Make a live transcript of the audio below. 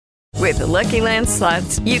With the Lucky Land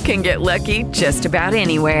Slots, you can get lucky just about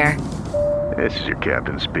anywhere. This is your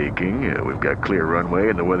captain speaking. We've got clear runway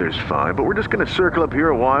and the weather's fine, but we're just going to circle up here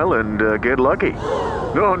a while and get lucky.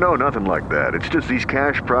 No, nothing like that. It's just these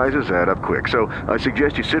cash prizes add up quick. So I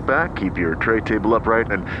suggest you sit back, keep your tray table upright,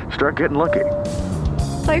 and start getting lucky.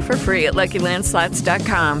 Play for free at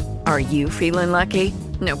LuckyLandSlots.com. Are you feeling lucky?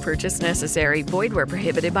 No purchase necessary. Void where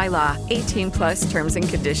prohibited by law. 18+ terms and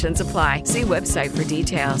conditions apply. See website for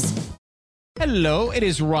details. Hello, it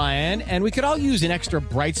is Ryan, and we could all use an extra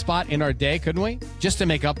bright spot in our day, couldn't we? Just to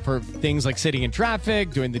make up for things like sitting in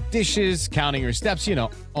traffic, doing the dishes, counting your steps,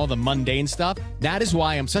 all the mundane stuff. That is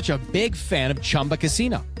why I'm such a big fan of Chumba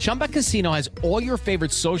Casino. Chumba Casino has all your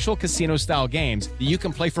favorite social casino-style games that you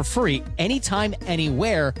can play for free anytime,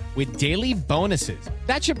 anywhere with daily bonuses.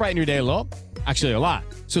 That should brighten your day a little. Actually, a lot.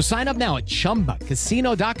 So sign up now at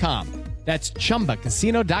ChumbaCasino.com. That's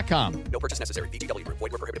ChumbaCasino.com. No purchase necessary. VGW Group.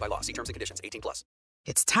 Void where prohibited by law. See terms and conditions. 18+.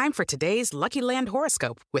 It's time for today's Lucky Land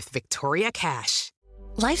horoscope with Victoria Cash.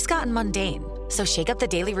 Life's gotten mundane, so shake up the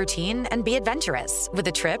daily routine and be adventurous with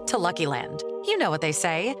a trip to Lucky Land. You know what they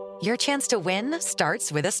say. Your chance to win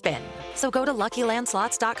starts with a spin. So go to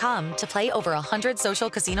LuckyLandSlots.com to play over 100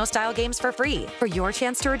 social casino-style games for free for your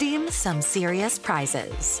chance to redeem some serious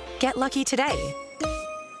prizes. Get lucky today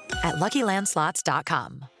at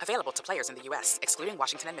LuckyLandSlots.com. Available to players in the U.S., excluding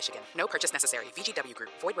Washington and Michigan. No purchase necessary. VGW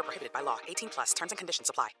Group. Void where prohibited by law. 18+. Terms and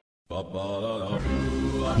conditions apply.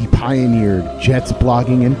 He pioneered Jets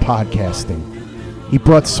blogging and podcasting. He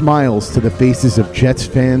brought smiles to the faces of Jets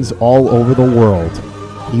fans all over the world.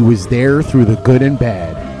 He was there through the good and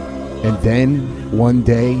bad. And then, one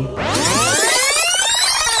day,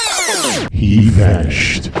 he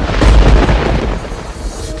vanished.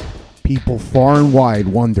 People far and wide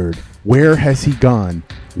wondered, where has he gone?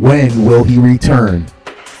 When will he return?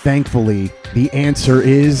 Thankfully, the answer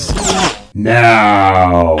is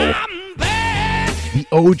now. The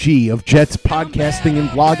OG of Jets podcasting and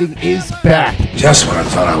blogging is back. Just when I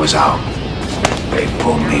thought I was out, they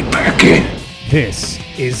pulled me back in. This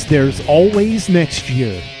is There's Always Next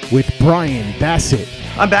Year with Brian Bassett.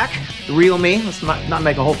 I'm back. The real me. Let's not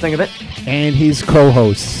make a whole thing of it. And his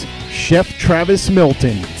co-hosts, Chef Travis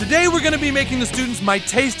Milton. Today we're going to be making the students my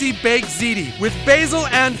tasty baked ziti with basil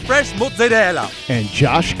and fresh mozzarella. And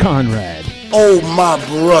Josh Conrad. Oh, my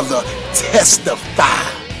brother, testify.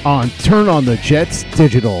 On Turn on the Jets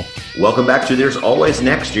Digital. Welcome back to There's Always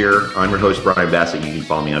Next Year. I'm your host, Brian Bassett. You can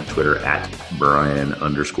follow me on Twitter at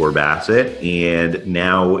Brian_Bassett. And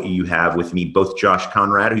now you have with me both Josh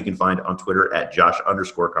Conrad, who you can find on Twitter at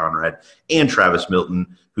Josh_Conrad, and Travis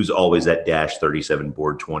Milton, who's always at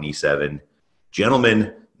 _37board27.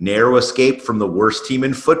 Gentlemen, narrow escape from the worst team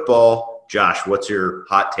in football. Josh, what's your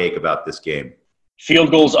hot take about this game? Field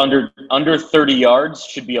goals under 30 yards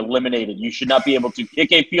should be eliminated. You should not be able to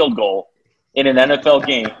kick a field goal in an NFL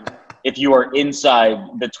game if you are inside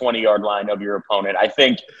the 20-yard line of your opponent. I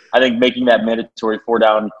think making that mandatory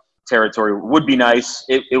 4-down territory would be nice.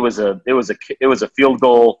 It was a field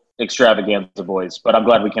goal extravaganza, boys, but I'm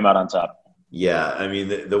glad we came out on top. Yeah, I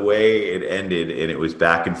mean, the way it ended, and it was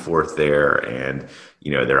back and forth there, and,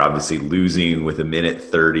 they're obviously losing with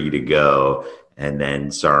 1:30 to go, and then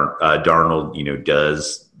Darnold,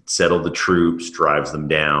 does settle the troops, drives them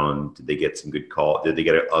down. Did they get some good call? Did they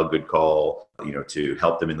get a good call, to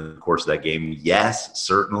help them in the course of that game? Yes,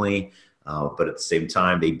 certainly. But at the same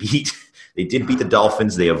time, they did beat the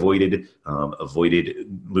Dolphins. They avoided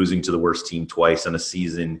losing to the worst team twice in a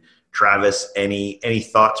season. Travis, any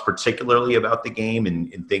thoughts particularly about the game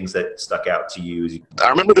and things that stuck out to you? I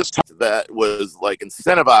remember this time that was like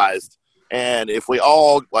incentivized, and if we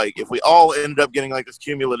all ended up getting like this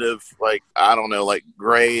cumulative,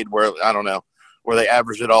 grade where they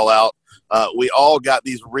average it all out, we all got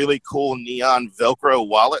these really cool neon Velcro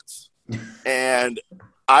wallets, and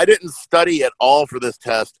I didn't study at all for this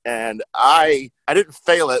test, and I didn't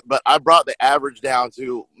fail it, but I brought the average down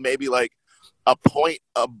to maybe like a point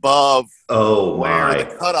above where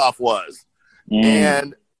the cutoff was.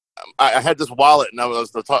 And I had this wallet, and I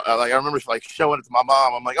remember like showing it to my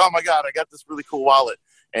mom. I'm like, oh my God, I got this really cool wallet.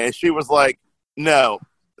 And she was like, no.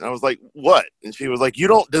 And I was like, what? And she was like, you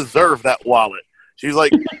don't deserve that wallet. She was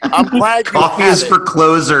like, I'm glad you Coffee is for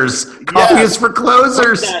closers. Coffee is for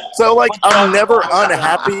closers. So like, I'm never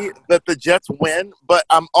unhappy that the Jets win, but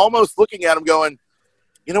I'm almost looking at them going,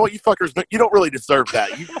 you know what, you fuckers, you don't really deserve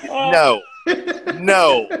that. No.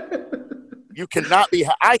 You cannot be.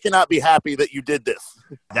 I cannot be happy that you did this.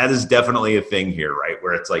 That is definitely a thing here, right?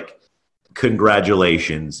 Where it's like,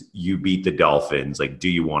 congratulations, you beat the Dolphins. Like, do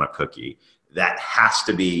you want a cookie? That has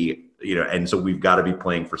to be, and so we've got to be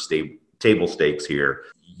playing for table stakes here.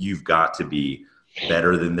 you've got to be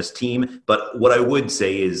better than this team. But what I would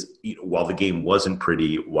say is, while the game wasn't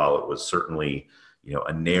pretty, while it was certainly,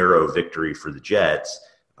 a narrow victory for the Jets,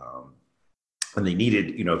 and they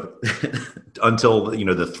needed, until,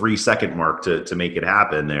 the 3-second mark to make it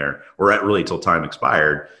happen there, or really till time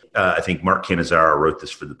expired. I think Mark Cannizzaro wrote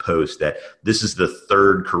this for the Post, that this is the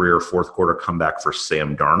third career fourth quarter comeback for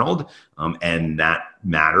Sam Darnold. And that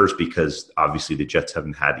matters because obviously the Jets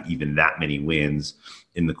haven't had even that many wins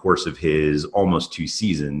in the course of his almost 2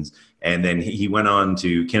 seasons. And then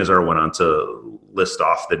Cannizzaro went on to list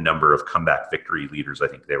off the number of comeback victory leaders. I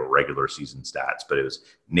think they were regular season stats, but it was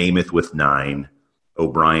Namath with 9,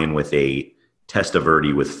 O'Brien with 8,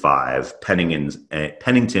 Testaverde with 5,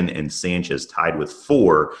 Pennington and Sanchez tied with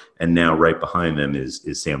 4, and now right behind them is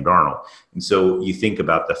Sam Darnold. And so you think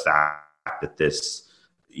about the fact that this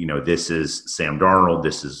is Sam Darnold.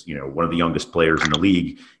 This is, one of the youngest players in the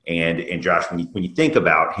league. And Josh, when you think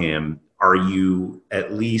about him, are you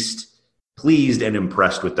at least pleased and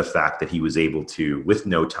impressed with the fact that he was able to, with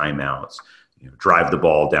no timeouts, drive the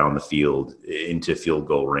ball down the field into field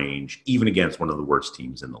goal range, even against one of the worst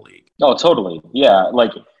teams in the league? Oh, totally. Yeah.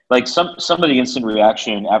 Like some of the instant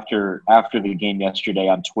reaction after the game yesterday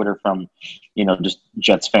on Twitter from, just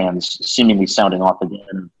Jets fans seemingly sounding off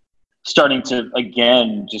again, starting to,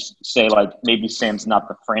 again, just say, like, maybe Sam's not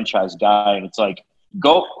the franchise guy. And it's like,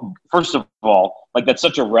 first of all, like, that's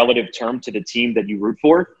such a relative term to the team that you root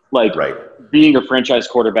for. Like, being a franchise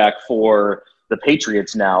quarterback for the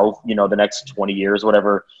Patriots now, the next 20 years,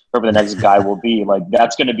 whoever the next guy will be, like,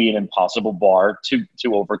 that's going to be an impossible bar to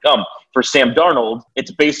overcome. For Sam Darnold,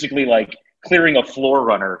 it's basically like clearing a floor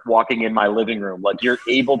runner walking in my living room. Like, you're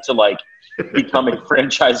able to, like, become a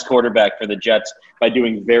franchise quarterback for the Jets by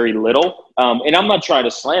doing very little. And I'm not trying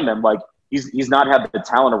to slam him. Like, he's not had the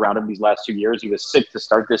talent around him these last 2 years. He was sick to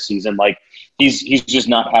start this season. Like, he's just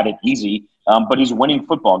not had it easy. But he's winning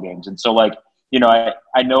football games. And so, like,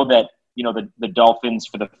 I know that, the Dolphins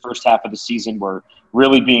for the first half of the season were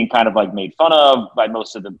really being kind of, like, made fun of by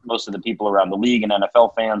most of the people around the league and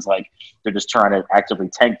NFL fans. Like, they're just trying to actively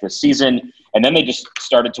tank this season. And then they just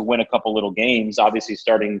started to win a couple little games, obviously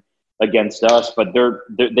starting against us, but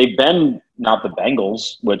they've been not the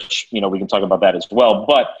Bengals, which, we can talk about that as well.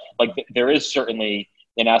 But, like, there is certainly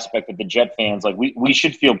an aspect of the Jet fans. Like, we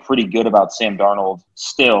should feel pretty good about Sam Darnold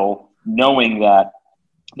still, knowing that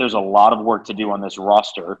there's a lot of work to do on this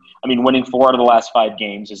roster. I mean, winning 4 out of the last 5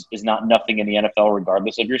 games is not nothing in the NFL,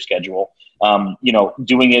 regardless of your schedule.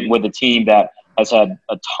 Doing it with a team that has had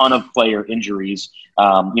a ton of player injuries,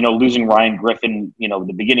 losing Ryan Griffin,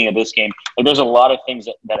 the beginning of this game. Like, there's a lot of things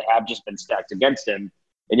that have just been stacked against him,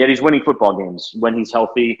 and yet he's winning football games when he's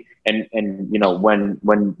healthy and when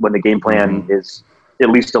the game plan is at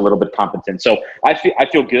least a little bit competent. So I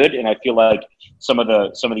feel good, and I feel like some of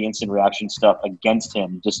the instant reaction stuff against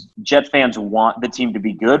him, just Jet fans want the team to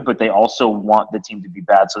be good, but they also want the team to be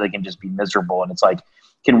bad so they can just be miserable. And it's like,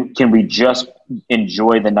 can we just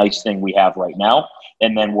enjoy the nice thing we have right now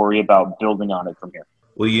and then worry about building on it from here?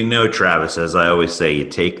 Well, Travis, as I always say, you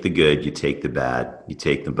take the good, you take the bad, you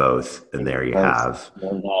take them both, and there you have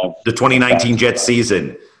the 2019 Jets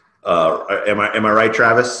season. Am I right,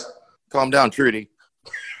 Travis? Calm down, Trudy.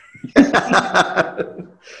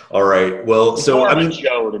 All right. Well, he's so more I of mean, a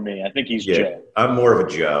Joe to me. I think he's Joe. I'm more of a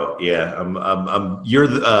Joe. Yeah. You're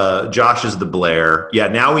the Josh is the Blair. Yeah.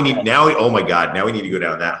 Now we need. Oh my God. Now we need to go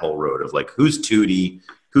down that whole road of, like, who's Tootie,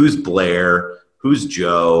 who's Blair, who's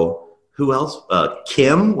Joe, who else?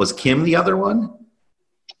 Kim, was Kim the other one?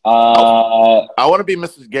 I want to be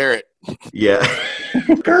Mrs. Garrett. Yeah.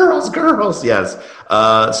 girls. Yes.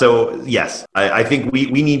 So yes, I think we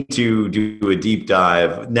need to do a deep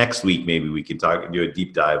dive next week. Maybe we can do a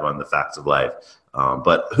deep dive on the facts of life.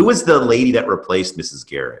 But who was the lady that replaced Mrs.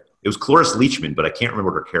 Garrett? It was Cloris Leachman, but I can't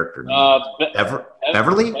remember her character name.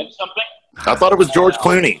 Beverly? Something? I thought it was George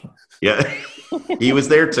Clooney. Yeah. He was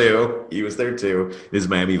there too. His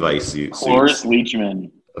Miami Vice suit. Cloris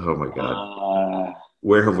Leachman. Oh my God.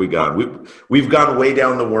 Where have we gone? We've gone way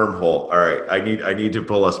down the wormhole. All right, I need to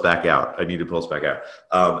pull us back out.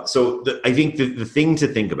 So I think the thing to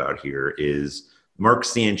think about here is Mark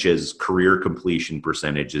Sanchez's career completion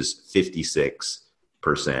percentage is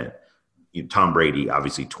 56%. Tom Brady,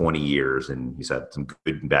 obviously 20 years, and he's had some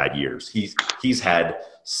good and bad years. He's had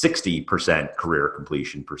 60% career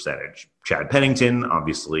completion percentage. Chad Pennington,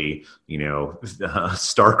 obviously,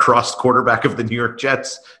 star-crossed quarterback of the New York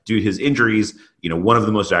Jets due to his injuries. One of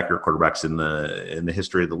the most accurate quarterbacks in the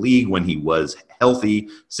history of the league when he was healthy.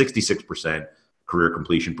 66% career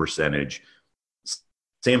completion percentage.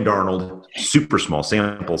 Sam Darnold, super small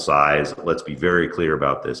sample size. Let's be very clear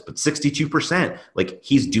about this, but 62%, like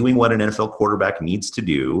he's doing what an NFL quarterback needs to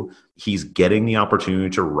do. He's getting the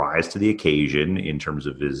opportunity to rise to the occasion in terms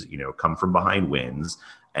of his, come from behind wins.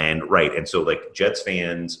 And right. And so like Jets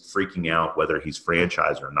fans freaking out whether he's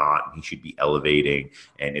franchised or not, and he should be elevating.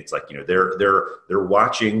 And it's like, they're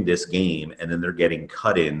watching this game and then they're getting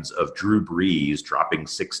cut-ins of Drew Brees dropping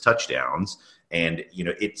 6 touchdowns. And,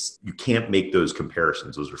 you can't make those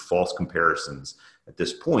comparisons. Those are false comparisons at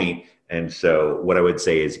this point. And so what I would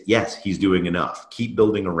say is, yes, he's doing enough. Keep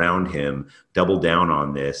building around him. Double down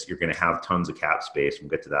on this. You're going to have tons of cap space. We'll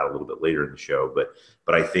get to that a little bit later in the show.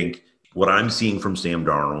 But I think what I'm seeing from Sam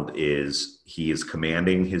Darnold is he is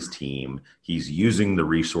commanding his team. He's using the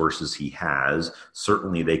resources he has.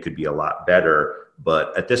 Certainly they could be a lot better.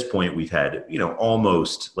 But at this point, we've had,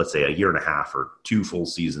 almost, let's say, a year and a half or 2 full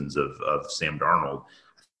seasons of Sam Darnold.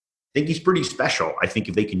 I think he's pretty special. I think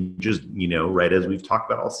if they can just, right as we've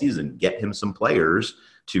talked about all season, get him some players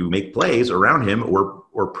to make plays around him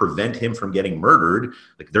or prevent him from getting murdered,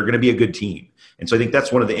 like they're going to be a good team. And so I think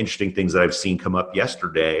that's one of the interesting things that I've seen come up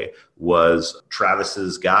yesterday was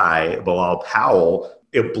Travis's guy, Bilal Powell,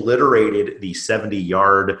 obliterated the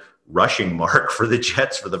 70-yard rushing mark for the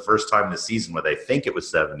Jets for the first time this season, where I think it was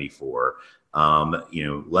 74.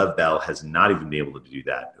 Lev Bell has not even been able to do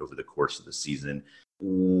that over the course of the season.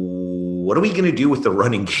 What are we going to do with the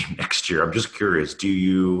running game next year? I'm just curious.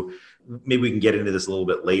 Maybe we can get into this a little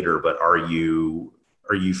bit later, but are you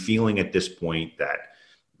feeling at this point that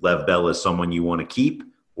Lev Bell is someone you want to keep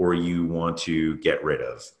or you want to get rid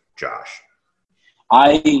of, Josh?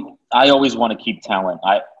 I always want to keep talent.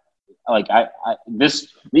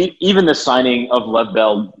 Even the signing of Lev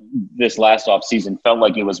Bell this last offseason felt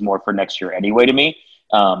like it was more for next year anyway to me.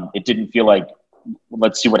 It didn't feel like,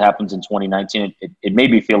 let's see what happens in 2019. It made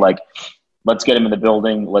me feel like, let's get him in the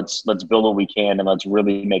building. Let's build what we can, and let's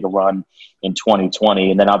really make a run in 2020.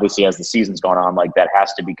 And then obviously as the season's gone on, like that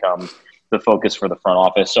has to become the focus for the front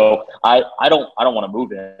office. So I don't want to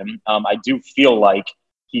move him. I do feel like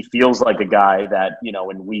he feels like a guy that,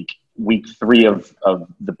 in week 3 of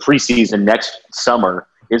the preseason next summer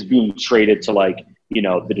is being traded to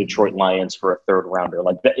the Detroit Lions for a 3rd rounder.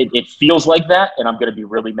 Like it feels like that. And I'm going to be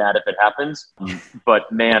really mad if it happens, but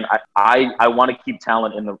man, I want to keep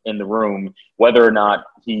talent in the room, whether or not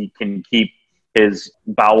he can keep his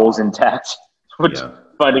bowels intact, which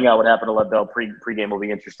finding out what happened to Lev Bell pregame will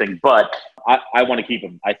be interesting, but I want to keep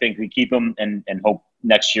him. I think we keep him and hope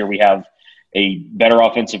next year we have a better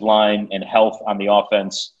offensive line and health on the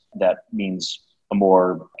offense. That means a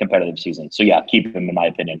more competitive season. So yeah, keep him in my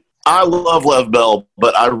opinion. I love Lev Bell,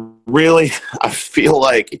 but I feel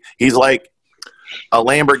like he's like a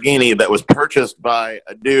Lamborghini that was purchased by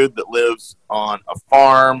a dude that lives on a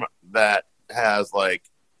farm that has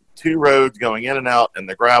 2 roads going in and out in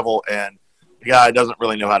the gravel, and the guy doesn't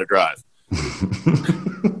really know how to drive.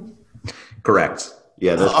 Correct.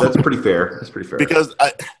 Yeah, that's pretty fair. That's pretty fair. Because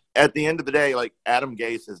at the end of the day, Adam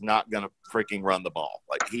Gase is not going to freaking run the ball.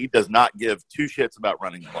 He does not give 2 shits about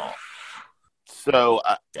running the ball. So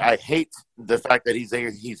I hate the fact that he's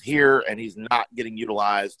here and he's not getting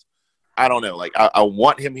utilized. I don't know. I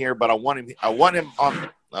want him here, but I want him on.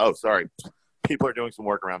 Oh, sorry. People are doing some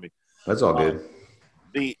work around me. That's all good.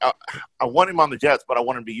 I want him on the Jets, but I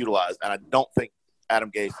want him to be utilized, and I don't think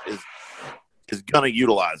Adam Gase is going to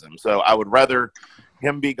utilize him. So I would rather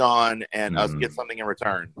him be gone and us get something in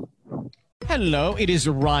return. Hello, it is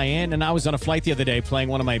Ryan, and I was on a flight the other day playing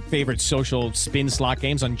one of my favorite social spin slot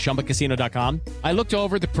games on ChumbaCasino.com. I looked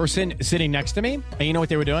over at the person sitting next to me, and you know what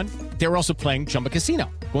they were doing? They were also playing Chumba Casino.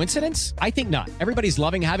 Coincidence? I think not. Everybody's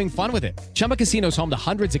loving having fun with it. Chumba Casino is home to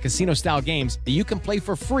hundreds of casino-style games that you can play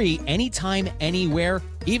for free anytime, anywhere,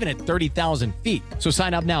 even at 30,000 feet. So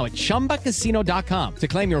sign up now at ChumbaCasino.com to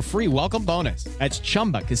claim your free welcome bonus. That's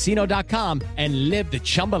ChumbaCasino.com and live the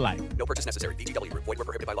Chumba life. No purchase necessary. VGW Group. Void where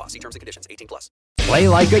prohibited by law. See terms and conditions. 18+. Play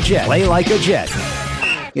like a Jet. Play like a Jet.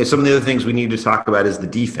 Yeah, some of the other things we need to talk about is the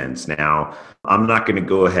defense. Now, I'm not going to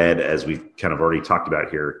go ahead, as we've kind of already talked about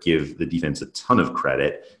here, give the defense a ton of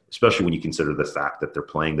credit, especially when you consider the fact that they're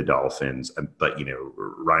playing the Dolphins. But,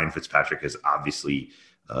 Ryan Fitzpatrick has obviously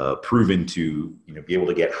proven to be able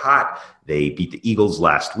to get hot. They beat the Eagles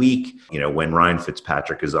last week. When Ryan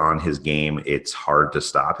Fitzpatrick is on his game, it's hard to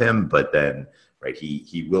stop him. But then, right,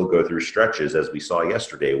 he will go through stretches, as we saw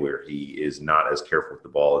yesterday, where he is not as careful with the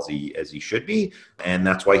ball as he should be, and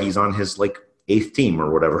that's why he's on his 8th team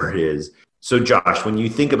or whatever it is. So, Josh, when you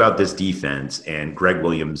think about this defense and Greg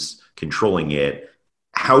Williams controlling it,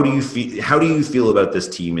 how do you feel about this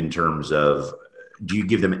team in terms of Do you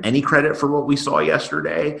give them any credit for what we saw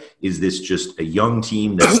yesterday? Is this just a young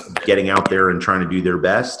team that's getting out there and trying to do their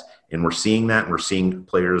best? And we're seeing that, and we're seeing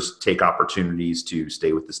players take opportunities to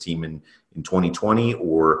stay with this team in 2020?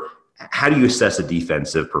 Or how do you assess a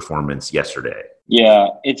defensive performance yesterday? Yeah,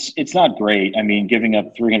 it's not great. I mean, giving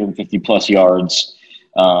up 350 plus yards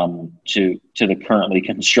to the currently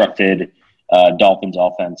constructed Dolphins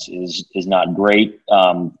offense is not great.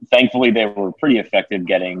 Thankfully, they were pretty effective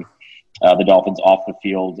getting the Dolphins off the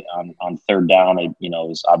field on third down. It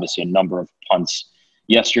was obviously a number of punts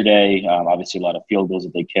yesterday, obviously a lot of field goals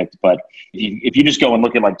that they kicked. But if you just go and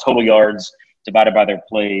look at like total yards divided by their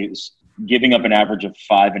plays, giving up an average of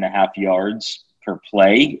 5.5 yards per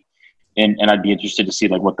play, and I'd be interested to see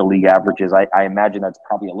like what the league average is. I imagine that's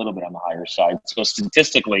probably a little bit on the higher side. So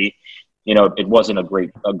statistically, it wasn't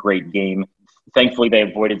a great game. Thankfully, they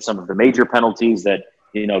avoided some of the major penalties that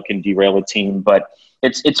can derail a team, but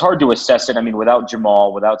it's hard to assess it. I mean, without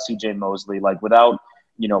Jamal, without CJ Mosley, like without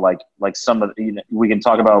like some of the, we can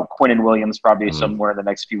talk about Quinnen Williams probably somewhere in the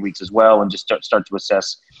next few weeks as well, and just start to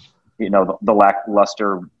assess the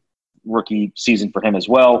lackluster rookie season for him as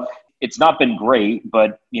well. It's not been great,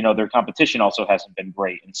 but their competition also hasn't been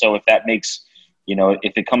great, and so if that makes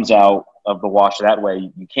if it comes out of the wash that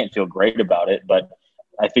way, you can't feel great about it. But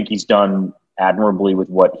I think he's done admirably with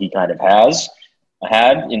what he kind of has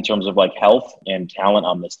had in terms of like health and talent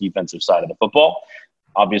on this defensive side of the football.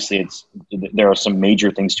 Obviously, there are some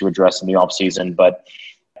major things to address in the offseason, but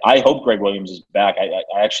I hope Greg Williams is back.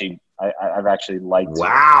 I've actually liked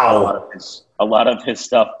a lot of his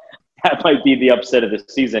stuff. That might be the upset of the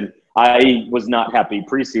season. I was not happy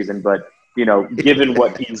preseason, but given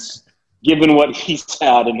what he's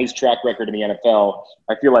had in his track record in the NFL,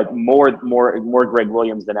 I feel like more Greg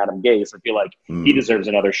Williams than Adam Gase. I feel like he deserves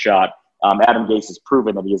another shot. Adam Gase has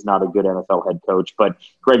proven that he is not a good NFL head coach, but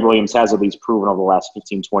Greg Williams has at least proven over the last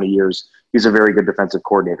 15, 20 years he's a very good defensive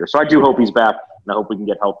coordinator. So I do hope he's back, and I hope we can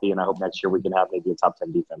get healthy, and I hope next year we can have maybe a top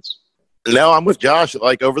 10 defense. No, I'm with Josh.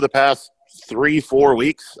 Like over the past 3-4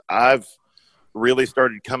 weeks, I've really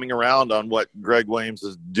started coming around on what Greg Williams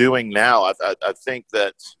is doing now. I think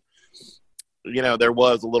that there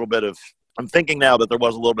was a little bit of – I'm thinking now that there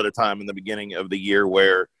was a little bit of time in the beginning of the year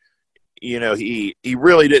where – he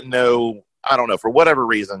really didn't know, I don't know, for whatever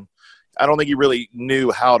reason, I don't think he really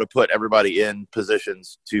knew how to put everybody in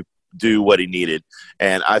positions to do what he needed.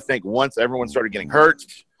 And I think once everyone started getting hurt,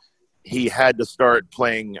 he had to start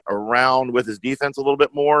playing around with his defense a little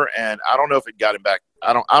bit more. And I don't know if it got him back.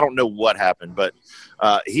 I don't know what happened, but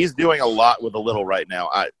he's doing a lot with a little right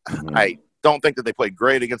now. I don't think that they played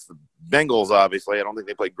great against the Bengals, obviously. I don't think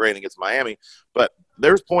they played great against Miami. But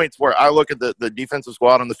there's points where I look at the defensive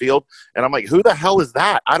squad on the field, and I'm like, who the hell is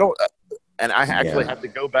that? And I actually have to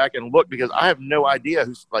go back and look because I have no idea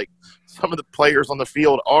who's like some of the players on the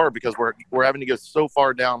field are because we're having to go so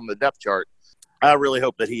far down the depth chart. I really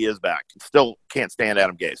hope that he is back. Still can't stand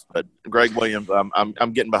Adam Gase, but Greg Williams,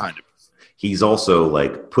 I'm getting behind him. He's also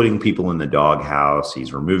like putting people in the doghouse.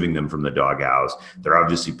 He's removing them from the doghouse. They're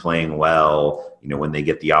obviously playing well, when they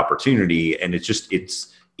get the opportunity. And it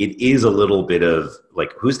is a little bit of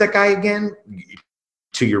like, who's that guy again?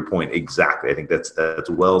 To your point, exactly. I think that's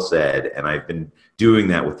well said. And I've been doing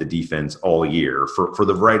that with the defense all year for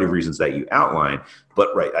the variety of reasons that you outlined.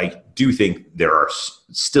 But right, I do think there are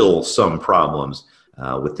still some problems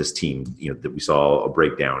with this team, that we saw a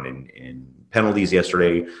breakdown in penalties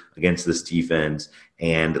yesterday against this defense.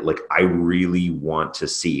 And like, I really want to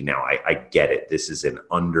see, now I get it. This is an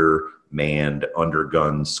undermanned,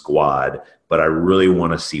 undergunned squad, but I really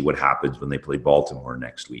want to see what happens when they play Baltimore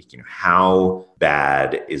next week. How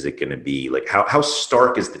bad is it going to be? Like how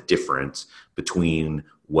stark is the difference between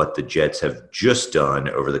what the Jets have just done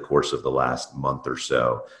over the course of the last month or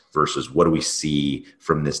so versus what do we see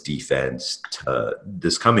from this defense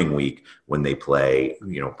this coming week when they play,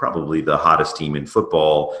 probably the hottest team in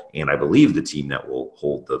football, and I believe the team that will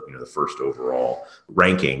hold the first overall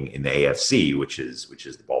ranking in the AFC, which is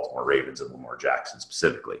the Baltimore Ravens and Lamar Jackson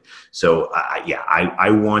specifically. So I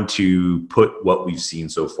want to put what we've seen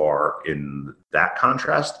so far in that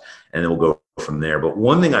contrast, and then we'll go from there. But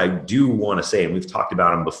one thing I do want to say, and we've talked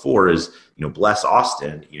about him before, is, bless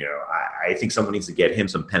Austin. I think someone needs to get him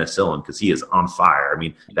some penicillin because he is on fire. I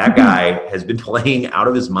mean, that guy has been playing out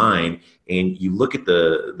of his mind, and you look at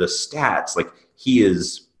the stats, like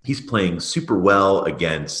he's playing super well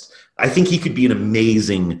against, I think he could be an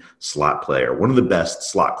amazing slot player, one of the best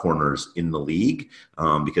slot corners in the league,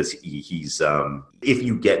 because he's if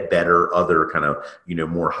you get better, other kind of,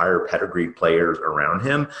 more higher pedigree players around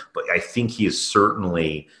him. But I think he is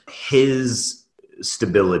certainly his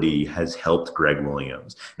stability has helped Greg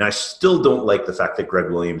Williams. Now, I still don't like the fact that Greg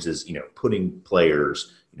Williams is, putting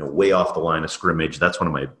players, way off the line of scrimmage. That's one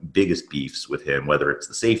of my biggest beefs with him, whether it's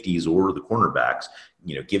the safeties or the cornerbacks,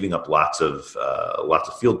 giving up lots of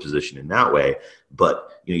field position in that way. But,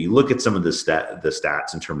 you look at some of the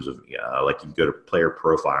stats in terms of, like you go to Player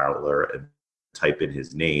Profiler and type in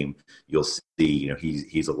his name, you'll see,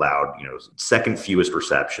 he's allowed, second fewest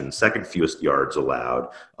receptions, second fewest yards allowed.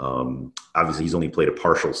 Obviously he's only played a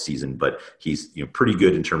partial season, but he's, pretty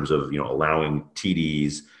good in terms of, allowing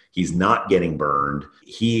TDs. He's not getting burned.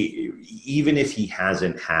 Even if he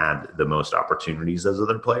hasn't had the most opportunities as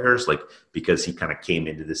other players, like because he kind of came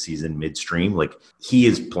into the season midstream, like he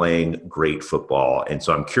is playing great football. And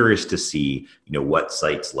so I'm curious to see, what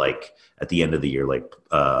sites like at the end of the year, like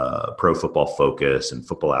Pro Football Focus and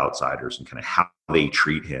Football Outsiders, and kind of how they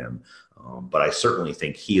treat him. But I certainly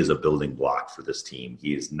think he is a building block for this team.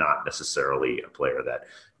 He is not necessarily a player that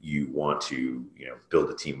you want to, build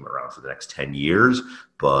a team around for the next 10 years.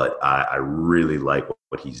 But I really like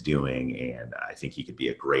what he's doing, and I think he could be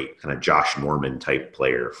a great kind of Josh Norman type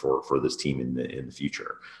player for this team in the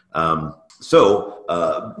future. So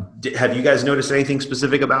have you guys noticed anything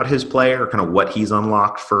specific about his play or kind of what he's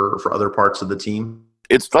unlocked for other parts of the team?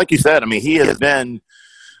 It's like you said. I mean, he has been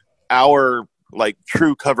our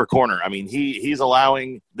true cover corner. I mean, he's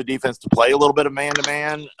allowing the defense to play a little bit of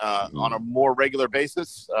man-to-man on a more regular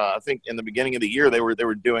basis. I think in the beginning of the year, they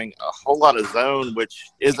were doing a whole lot of zone, which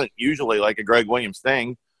isn't usually like a Greg Williams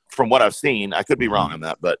thing from what I've seen. I could be wrong on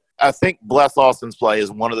that, but I think Bless Austin's play is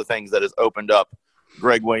one of the things that has opened up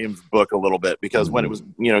Greg Williams' book a little bit, because when it was,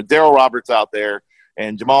 Darryl Roberts out there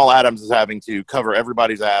and Jamal Adams is having to cover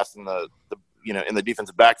everybody's ass in in the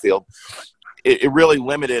defensive backfield, it really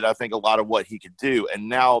limited, I think, a lot of what he could do. And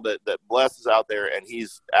now that Bless is out there and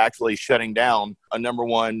he's actually shutting down a number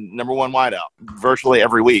one wideout virtually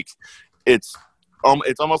every week, it's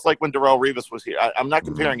almost like when Darrelle Revis was here. I'm not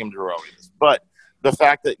comparing him to Darrelle Revis, but the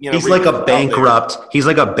fact that he's like a bankrupt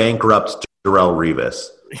Darrelle Revis.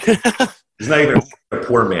 He's not even a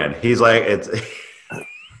poor man. He's like it's.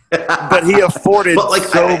 But he afforded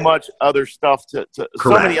much other stuff to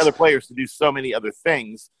so many other players to do so many other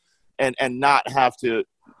things. And not have to,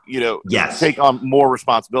 take on more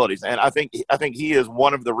responsibilities. And I think he is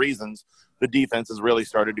one of the reasons the defense has really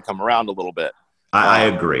started to come around a little bit. I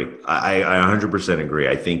agree. I 100% agree.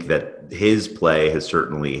 I think that his play has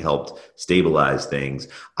certainly helped stabilize things.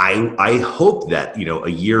 I hope that, a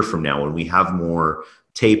year from now when we have more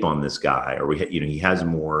tape on this guy, or he has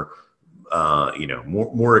more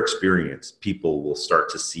more experience, people will start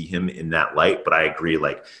to see him in that light. But I agree,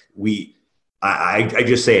 I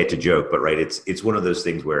just say it to joke, but right, it's one of those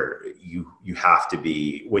things where you have to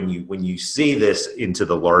be, when you say this into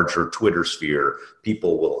the larger Twitter sphere,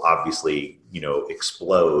 people will obviously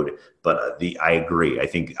explode. But I agree. I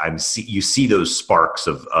think you see those sparks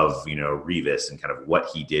of Revis and kind of what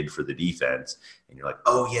he did for the defense, and you're like,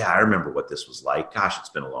 oh yeah, I remember what this was like. Gosh, it's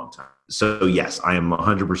been a long time. So yes, I am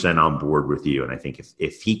 100% on board with you, and I think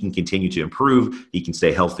if he can continue to improve, he can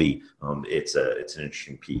stay healthy. It's an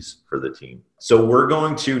interesting piece for the team. So we're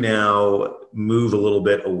going to now move a little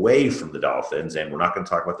bit away from the Dolphins, and we're not going to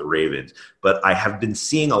talk about the Ravens. But I have been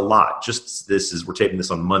seeing a lot. We're taping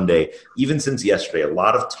this on Monday, even since yesterday, a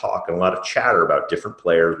lot of talk and a lot of chatter about different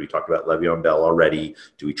players. We talked about Le'Veon Bell already.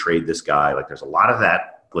 Do we trade this guy? There's a lot of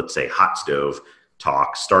that, let's say, hot stove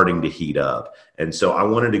talk starting to heat up. And so I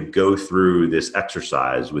wanted to go through this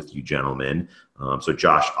exercise with you gentlemen. So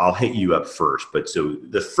Josh, I'll hit you up first. But so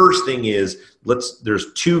the first thing is,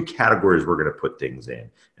 there's two categories we're going to put things in.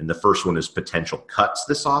 And the first one is potential cuts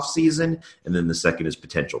this offseason. And then the second is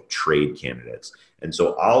potential trade candidates. And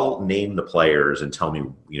so I'll name the players and tell me,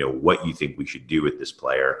 what you think we should do with this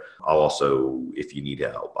player. I'll also, if you need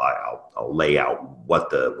help, I'll lay out what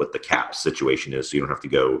the cap situation is, so you don't have to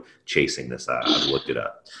go chasing this. I've looked it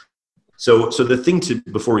up. So the thing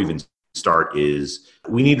before we even start is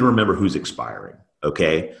we need to remember who's expiring.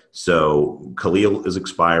 Okay, so Khalil is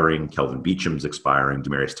expiring, Kelvin Beacham's expiring,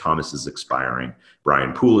 Demaryius Thomas is expiring,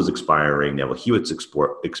 Brian Poole is expiring, Neville Hewitt's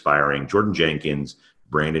expiring, Jordan Jenkins,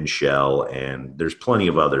 Brandon Shell, and there's plenty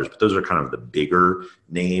of others, but those are kind of the bigger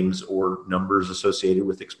names or numbers associated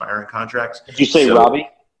with expiring contracts. Did you say Robbie?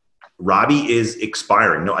 Robbie is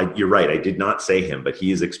expiring. No, you're right. I did not say him, but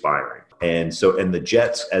he is expiring. And the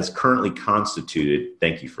Jets, as currently constituted,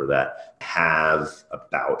 thank you for that, have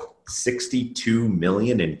about $62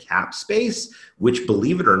 million in cap space, which,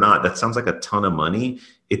 believe it or not, that sounds like a ton of money.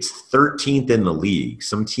 It's 13th in the league.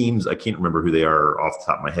 Some teams, I can't remember who they are off the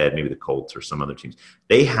top of my head, maybe the Colts or some other teams,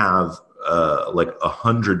 they have like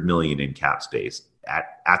 $100 million in cap space.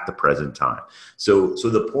 at the present time. So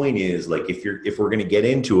the point is, like, if we're going to get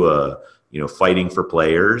into a, fighting for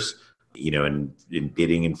players, and in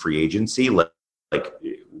bidding and free agency, like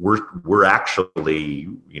we're actually,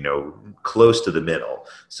 close to the middle.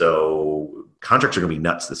 So contracts are going to be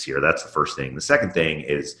nuts this year. That's the first thing. The second thing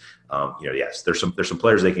is, yes, there's some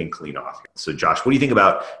players they can clean off. So Josh, what do you think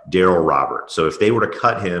about Darryl Roberts? So if they were to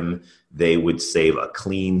cut him, they would save a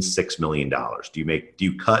clean $6 million. Do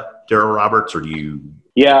you cut Darryl Roberts, or do you?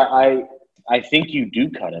 Yeah, I think you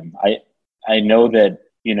do cut him. I know that,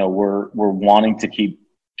 we're wanting to keep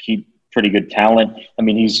pretty good talent. I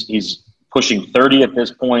mean, he's pushing 30 at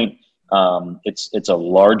this point. It's a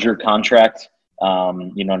larger contract,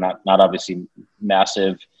 not obviously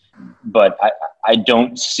massive, but I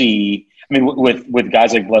don't see, with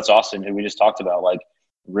guys like Bless Austin, who we just talked about, like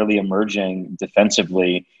really emerging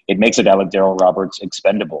defensively, it makes a guy like Darryl Roberts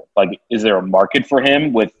expendable. Like, is there a market for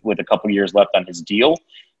him with a couple years left on his deal?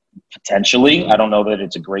 Potentially. I don't know that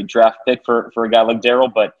it's a great draft pick for a guy like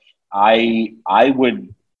Darryl, but I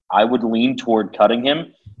would lean toward cutting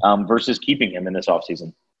him versus keeping him in this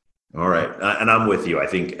offseason. All right. And I'm with you. I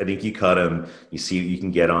think you cut him. You see you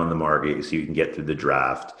can get on the market. You see you can get through the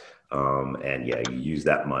draft. You use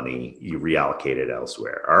that money. You reallocate it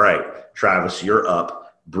elsewhere. All right. Travis, you're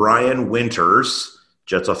up. Brian Winters,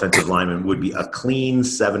 Jets offensive lineman, would be a clean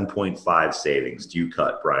 7.5 savings. Do you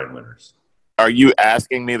cut Brian Winters? Are you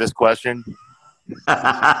asking me this question?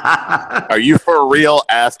 Are you for real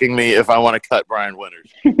asking me if I want to cut Brian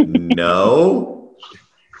Winters? No.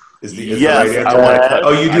 Yes, I want to cut.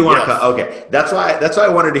 Oh, you do want to cut. Okay, that's why I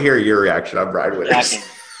wanted to hear your reaction on Brian Winters.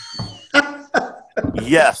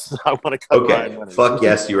 Yes, I want to cut Brian Winters. Fuck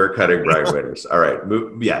yes, you are cutting Brian Winters. All right.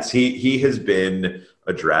 Yes, he has been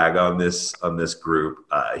a drag on this group.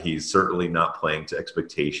 He's certainly not playing to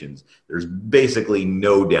expectations. There's basically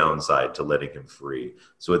no downside to letting him free.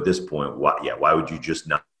 So at this point, why would you just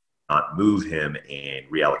not move him and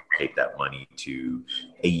reallocate that money to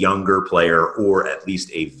a younger player, or at least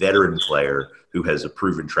a veteran player who has a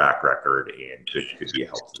proven track record and could be a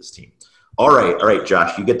help to this team? All right,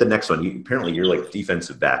 Josh, you get the next one. Apparently you're like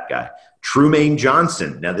defensive back guy. Trumaine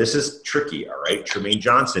Johnson. Now this is tricky, all right? Trumaine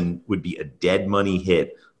Johnson would be a dead money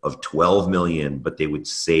hit of $12 million, but they would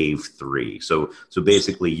save $3 million. So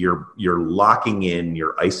basically you're locking in,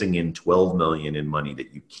 you're icing in $12 million in money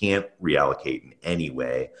that you can't reallocate in any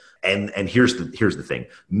way. And here's the thing.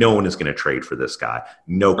 No one is going to trade for this guy.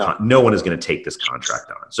 No one is going to take this contract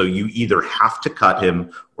on. So you either have to cut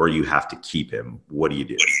him or you have to keep him. What do you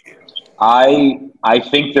do? I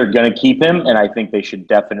think they're going to keep him, and I think they should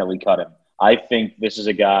definitely cut him. I think this is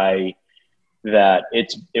a guy that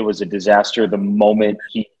it was a disaster the moment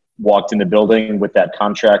he walked in the building with that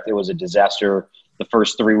contract. It was a disaster the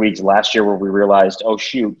first 3 weeks last year where we realized, oh,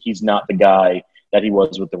 shoot, he's not the guy that he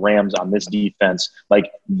was with the Rams on this defense.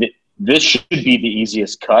 Like, this should be the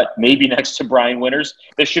easiest cut, maybe next to Brian Winters.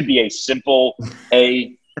 This should be a simple,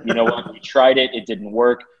 hey, you know what, we tried it, it didn't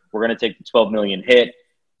work. We're going to take the $12 million hit.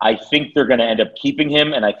 I think they're going to end up keeping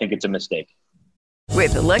him, and I think it's a mistake.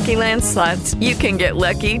 With the Lucky Land Slots, you can get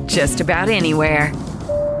lucky just about anywhere.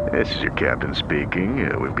 This is your captain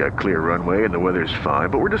speaking. We've got clear runway and the weather's fine,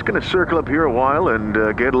 but we're just going to circle up here a while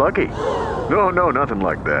and get lucky. No, nothing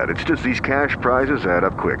like that. It's just these cash prizes add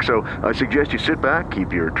up quick. So I suggest you sit back,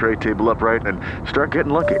 keep your tray table upright, and start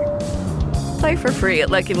getting lucky. Play for free at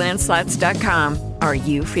LuckyLandSlots.com. Are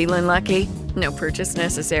you feeling lucky? No purchase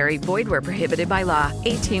necessary. Void where prohibited by law.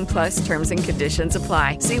 18+ terms and conditions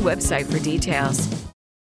apply. See website for details.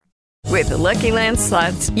 With the Lucky Land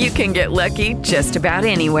Slots, you can get lucky just about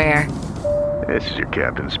anywhere. This is your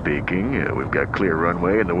captain speaking. We've got clear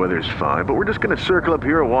runway and the weather's fine, but we're just going to circle up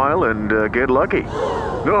here a while and get lucky.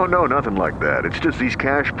 No, nothing like that. It's just these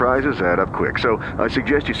cash prizes add up quick. So I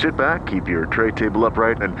suggest you sit back, keep your tray table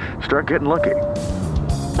upright, and start getting lucky.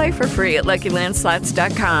 Play for free at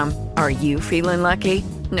LuckyLandSlots.com. Are you feeling lucky?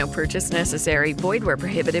 No purchase necessary. Void where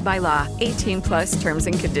prohibited by law. 18+ terms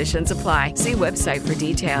and conditions apply. See website for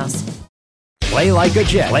details. Play like a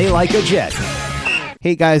Jet. Play like a Jet.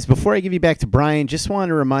 Hey guys, before I give you back to Brian, just want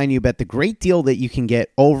to remind you about the great deal that you can get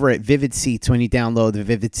over at Vivid Seats when you download the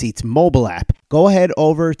Vivid Seats mobile app. Go ahead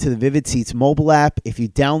over to the Vivid Seats mobile app. If you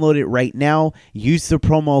download it right now, use the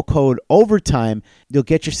promo code OVERTIME. You'll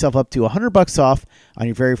get yourself up to $100 off on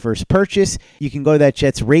your very first purchase. You can go to that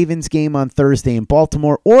Jets-Ravens game on Thursday in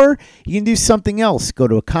Baltimore, or you can do something else. Go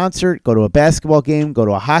to a concert, go to a basketball game, go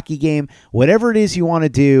to a hockey game, whatever it is you want to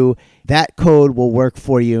do. That code will work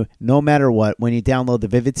for you no matter what when you download download the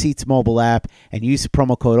Vivid Seats mobile app and use the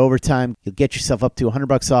promo code OVERTIME. You'll get yourself up to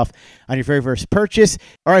 $100 off on your very first purchase.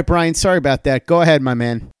 All right, Brian, sorry about that. Go ahead, my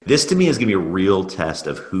man. This to me is going to be a real test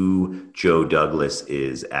of who Joe Douglas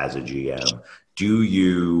is as a GM. Do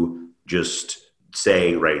you just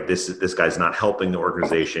say, right, this guy's not helping the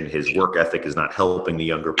organization, his work ethic is not helping the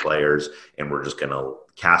younger players, and we're just going to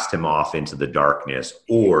cast him off into the darkness?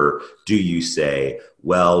 Or do you say,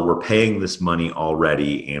 well, we're paying this money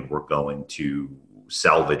already and we're going to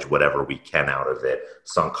salvage whatever we can out of it,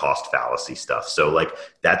 sunk cost fallacy stuff? So like,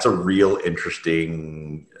 that's a real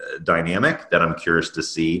interesting dynamic that I'm curious to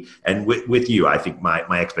see. And with you, I think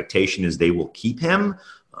my expectation is they will keep him,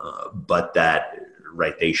 but that,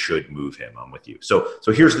 right, they should move him. I'm with you. So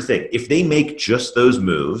here's the thing. If they make just those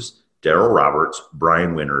moves, Darryl Roberts,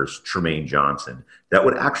 Brian Winters, Tremaine Johnson, that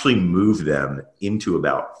would actually move them into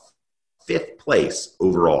about 5th place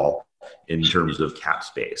overall in terms of cap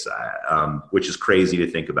space, which is crazy to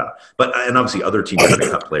think about. And obviously other teams are going to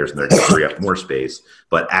cut players and they're going to free up more space.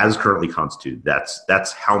 But as currently constituted,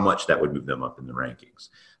 that's how much that would move them up in the rankings.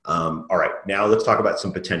 All right, now let's talk about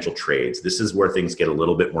some potential trades. This is where things get a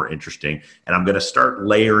little bit more interesting, and I'm going to start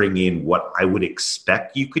layering in what I would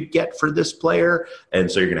expect you could get for this player, and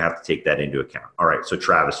so you're going to have to take that into account. All right, so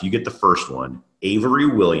Travis, you get the first one, Avery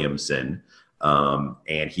Williamson,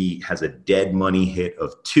 and he has a dead money hit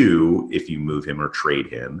of 2 if you move him or trade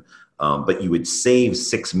him, but you would save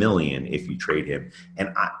 $6 million if you trade him.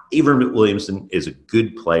 And Avery Williamson is a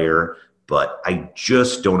good player, but I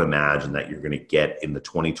just don't imagine that you're going to get in the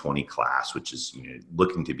 2020 class, which is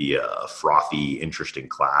looking to be a frothy, interesting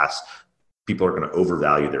class. People are going to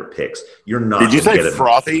overvalue their picks. You're not. Did you say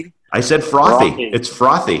frothy? I said frothy. It's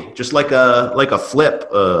frothy, just like a flip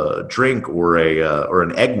drink or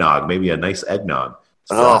an eggnog, maybe a nice eggnog.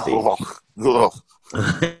 It's frothy.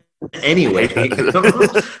 Anyway,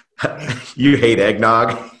 you hate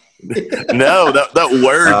eggnog? No, that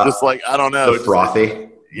word just like I don't know. Frothy.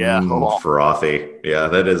 Yeah, frothy. Yeah,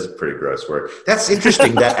 that is a pretty gross word. That's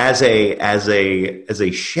interesting. That as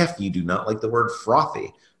a chef, you do not like the word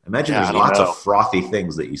frothy. Imagine there's lots of frothy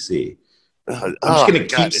things that you see. I'm just going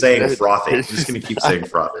to keep saying frothy. I'm just going to keep saying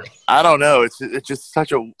frothy. I don't know. It's just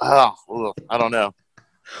such a I don't know.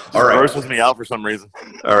 All right, grosses me out for some reason.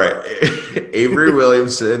 All right, Avery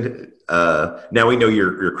Williamson. Now we know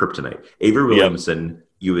your kryptonite. Avery Williamson. Yep.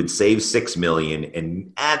 You would save $6 million,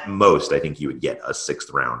 and at most, I think you would get a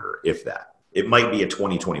 6th rounder, if that. It might be a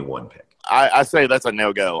 2021 pick. I say that's a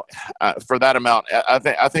no-go for that amount.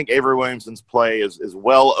 I think Avery Williamson's play is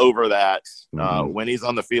well over that. When he's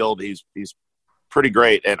on the field, he's pretty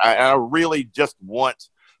great, and I really just want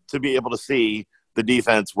to be able to see the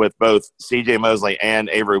defense with both C.J. Mosley and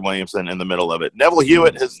Avery Williamson in the middle of it. Neville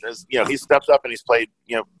Hewitt has he stepped up and he's played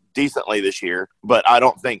decently this year, but I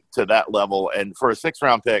don't think to that level. And for a 6th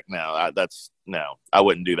round pick, no, I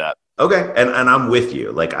wouldn't do that. Okay, and I'm with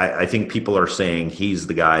you. Like I think people are saying he's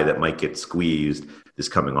the guy that might get squeezed this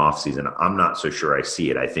coming off season. I'm not so sure I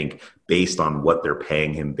see it. I think based on what they're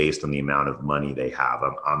paying him, based on the amount of money they have,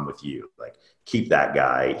 I'm with you. Like keep that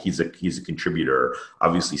guy. He's a contributor.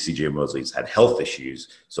 Obviously, C.J. Mosley's had health issues,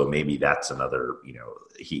 so maybe that's another.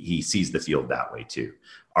 He sees the field that way too.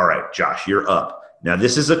 All right, Josh, you're up. Now,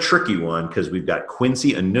 this is a tricky one because we've got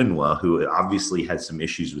Quincy Enunwa, who obviously had some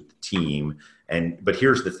issues with the team. But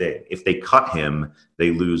here's the thing. If they cut him,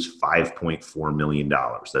 they lose $5.4 million.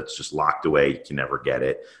 That's just locked away. You can never get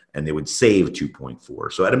it. And they would save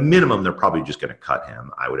 2.4. So at a minimum, they're probably just going to cut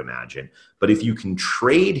him, I would imagine. But if you can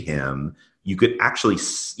trade him, you could actually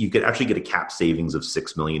get a cap savings of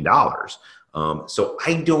 $6 million. So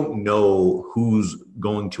I don't know who's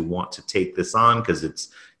going to want to take this on because it's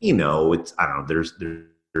I don't know,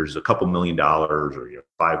 there's a couple $1 million or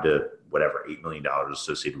 $5 to $8 million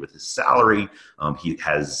associated with his salary. He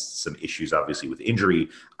has some issues obviously with injury.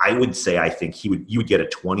 I would say I think you would get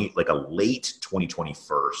a late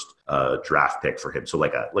 2021 draft pick for him. So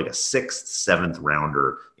like a 6th, 7th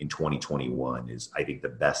rounder in 2021 is I think the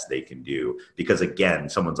best they can do because again,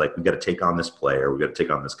 someone's like, we've got to take on this player, we've got to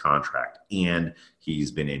take on this contract, and he's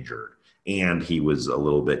been injured and he was a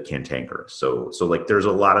little bit cantankerous. So like there's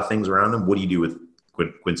a lot of things around him. What do you do with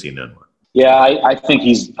Quincy Enunwa? Yeah, I think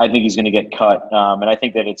he's going to get cut, and I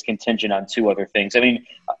think that it's contingent on 2 other things. I mean,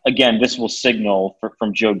 again, this will signal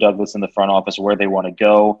from Joe Douglas in the front office where they want to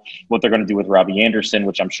go, what they're going to do with Robbie Anderson,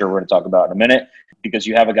 which I'm sure we're going to talk about in a minute, because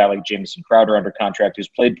you have a guy like Jamison Crowder under contract who's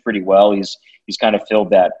played pretty well. He's kind of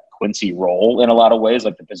filled that Quincy role in a lot of ways,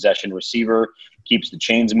 like the possession receiver, keeps the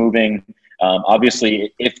chains moving.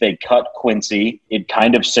 Obviously, if they cut Quincy, it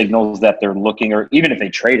kind of signals that they're looking, or even if they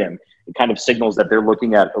trade him, it kind of signals that they're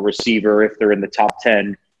looking at a receiver if they're in the top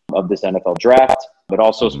 10 of this NFL draft, but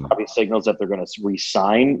also probably signals that they're going to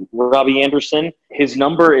re-sign Robbie Anderson. His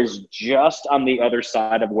number is just on the other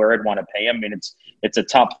side of where I'd want to pay him. I mean, it's a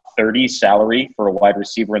top 30 salary for a wide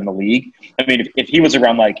receiver in the league. I mean, if he was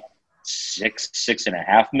around like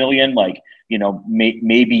 $6.5 million, like, you know,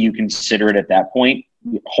 maybe you consider it at that point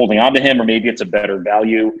holding on to him, or maybe it's a better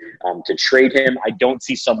value to trade him. I don't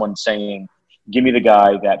see someone saying, give me the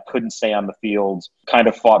guy that couldn't stay on the field, kind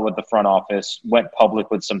of fought with the front office, went public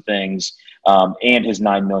with some things, and his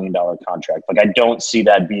 $9 million contract. Like, I don't see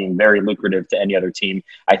that being very lucrative to any other team.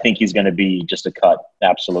 I think he's going to be just a cut.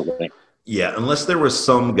 Absolutely. Yeah, unless there was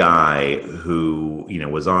some guy who, you know,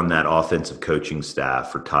 was on that offensive coaching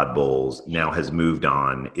staff for Todd Bowles, now has moved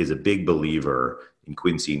on, is a big believer in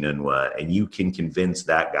Quincy Enunwa, and you can convince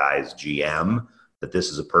that guy's GM that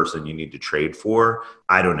this is a person you need to trade for.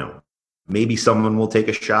 I don't know. Maybe someone will take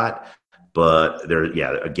a shot, but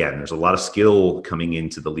there's a lot of skill coming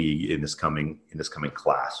into the league in this coming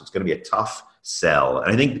class. So it's going to be a tough sell.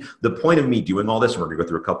 And I think the point of me doing all this, and we're going to go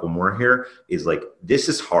through a couple more here, is like, this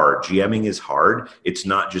is hard. GMing is hard. It's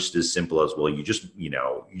not just as simple as, well, you just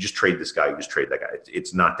trade this guy, you just trade that guy.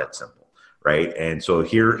 It's not that simple, right? And so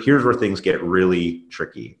here's where things get really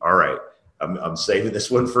tricky. All right, I'm saving this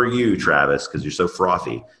one for you, Travis, because you're so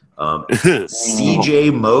frothy.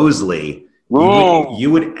 CJ Mosley,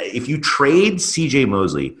 you would if you trade CJ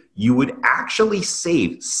Mosley, you would actually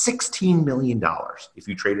save $16 million if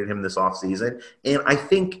you traded him this offseason. And I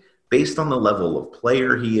think, based on the level of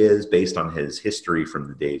player he is, based on his history from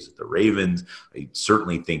the days at the Ravens, I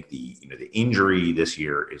certainly think the injury this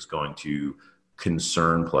year is going to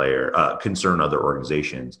concern other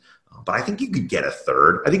organizations. But I think you could get a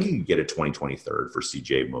third. I think you could get a 2020 third for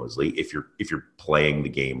CJ Mosley if you're playing the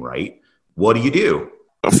game right. What do you do?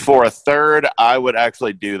 For a third, I would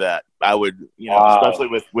actually do that. I would, especially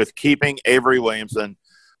with keeping Avery Williamson.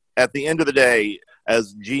 At the end of the day,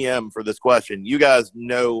 as GM for this question, you guys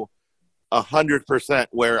know 100%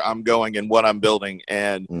 where I'm going and what I'm building,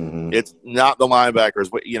 and it's not the linebackers.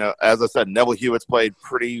 But as I said, Neville Hewitt's played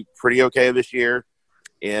pretty okay this year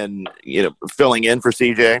in filling in for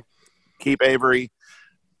CJ. Keep Avery.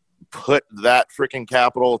 Put that freaking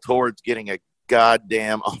capital towards getting a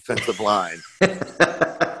goddamn offensive line.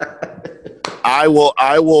 I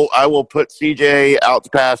will put CJ out to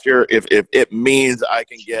pasture if it means I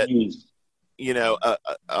can get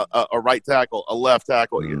a right tackle, a left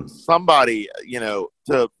tackle, somebody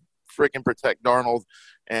to freaking protect Darnold.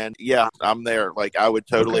 And yeah, I'm there. Like, I would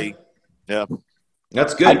totally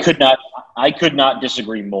That's good. I could not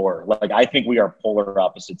disagree more. Like, I think we are polar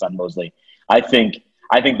opposites on Mosley. I think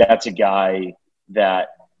that's a guy that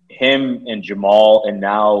him and Jamal, and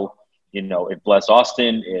now, if Bless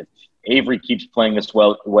Austin, if Avery keeps playing this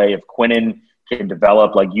way, if Quinnen can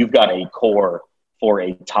develop, like, you've got a core for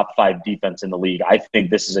a top 5 defense in the league. I think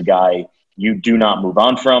this is a guy you do not move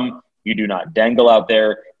on from. You do not dangle out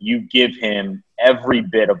there. You give him every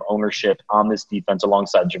bit of ownership on this defense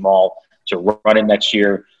alongside Jamal to run it next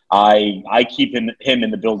year. I keep him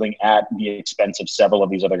in the building at the expense of several of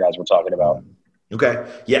these other guys we're talking about. Okay.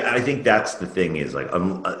 Yeah, I think that's the thing is, like,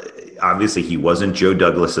 obviously he wasn't Joe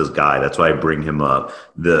Douglas's guy. That's why I bring him up.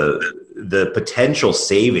 The potential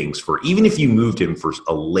savings for, even if you moved him for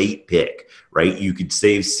a late pick, right, you could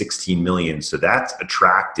save $16 million. So that's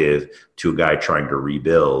attractive to a guy trying to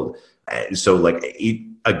rebuild. So, like,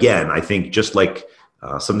 again, I think just like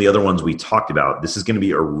some of the other ones we talked about, this is going to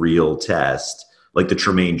be a real test, like the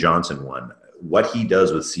Tremaine Johnson one. What he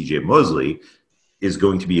does with CJ Mosley is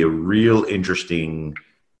going to be a real interesting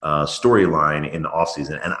storyline in the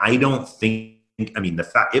offseason. And I don't think, the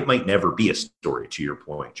fact it might never be a story, to your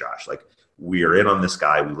point, Josh. Like, we are in on this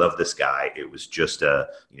guy. We love this guy. It was just a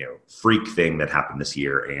freak thing that happened this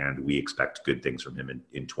year, and we expect good things from him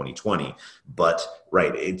in 2020. But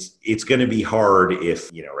right, it's going to be hard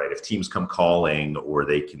if teams come calling, or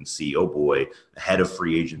they can see, oh boy, ahead of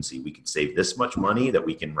free agency, we could save this much money that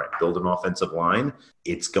we can build an offensive line.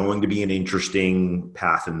 It's going to be an interesting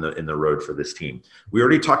path in the road for this team. We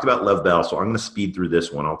already talked about Lev Bell, so I'm going to speed through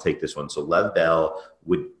this one. I'll take this one. So Lev Bell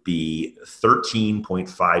would be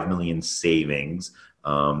 $13.5 million savings.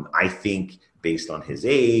 I think, based on his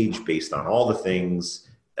age, based on all the things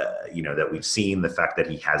that we've seen, the fact that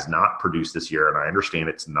he has not produced this year, and I understand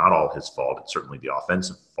it's not all his fault. It's certainly the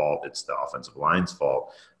offensive fault. It's the offensive line's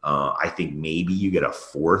fault. I think maybe you get a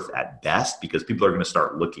fourth at best, because people are going to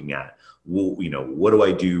start looking at, well, what do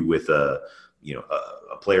I do with a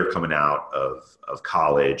player coming out of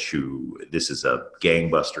college who this is a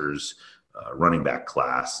gangbusters running back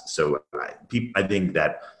class. So I think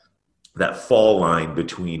that that fall line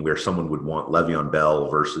between where someone would want Le'Veon Bell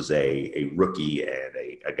versus a rookie and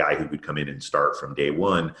a guy who would come in and start from day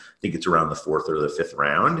one. I think it's around the 4th or the 5th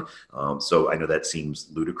round. So I know that seems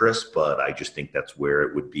ludicrous, but I just think that's where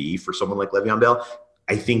it would be for someone like Le'Veon Bell.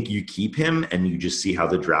 I think you keep him and you just see how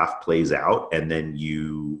the draft plays out, and then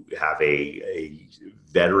you have a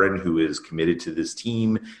veteran who is committed to this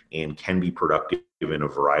team and can be productive in a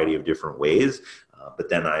variety of different ways. But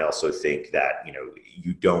then I also think that,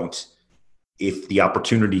 you don't, if the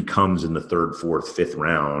opportunity comes in the 3rd, 4th, 5th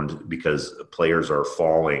round, because players are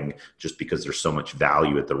falling just because there's so much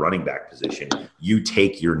value at the running back position, you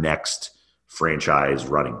take your next franchise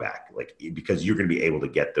running back, because you're going to be able to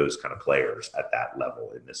get those kind of players at that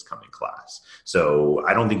level in this coming class. So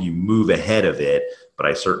I don't think you move ahead of it, but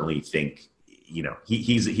I certainly think,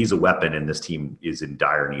 he's a weapon, and this team is in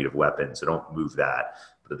dire need of weapons. So don't move that.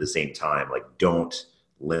 But at the same time, don't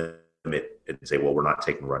limit and say, well, we're not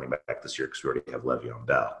taking running back this year because we already have Le'Veon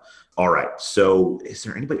Bell. All right. So is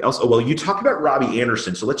there anybody else? Oh, well, you talked about Robbie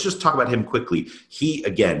Anderson. So let's just talk about him quickly.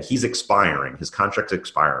 He's expiring. His contract's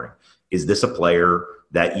expiring. Is this a player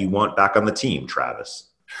that you want back on the team,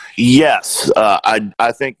 Travis? Yes.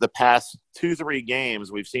 I think the past 2-3 games,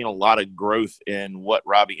 we've seen a lot of growth in what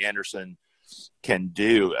Robbie Anderson can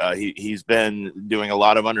do. He's been doing a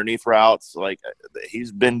lot of underneath routes.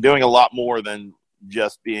 He's been doing a lot more than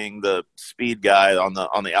just being the speed guy on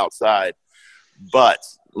the outside. But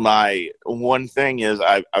my one thing is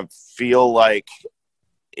I feel like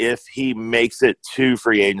if he makes it to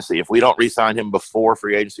free agency, if we don't re-sign him before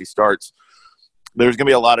free agency starts, there's going to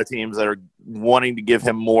be a lot of teams that are wanting to give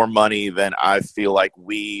him more money than I feel like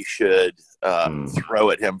we should throw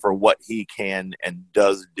at him for what he can and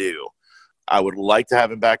does do. I would like to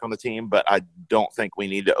have him back on the team, but I don't think we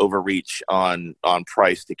need to overreach on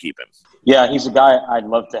price to keep him. Yeah, he's a guy I'd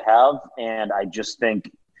love to have, and I just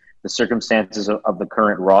think the circumstances of the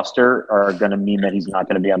current roster are going to mean that he's not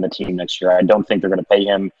going to be on the team next year. I don't think they're going to pay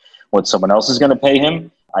him what someone else is going to pay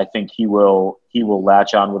him. I think he will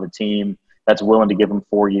latch on with a team that's willing to give him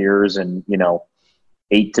 4 years and,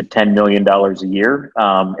 $8 to $10 million a year.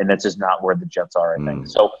 And that's just not where the Jets are, I think.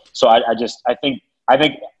 So I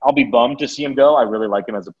think I'll be bummed to see him go. I really like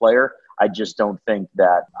him as a player. I just don't think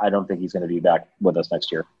he's going to be back with us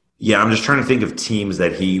next year. Yeah, I'm just trying to think of teams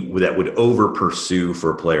that would over pursue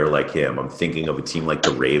for a player like him. I'm thinking of a team like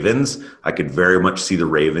the Ravens. I could very much see the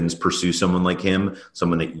Ravens pursue someone like him,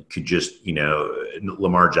 someone that could just,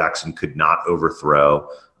 Lamar Jackson could not overthrow.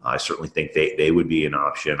 I certainly think they would be an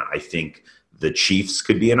option. I think the Chiefs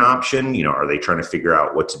could be an option. Are they trying to figure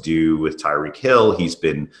out what to do with Tyreek Hill? He's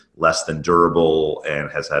been less than durable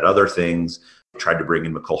and has had other things. Tried to bring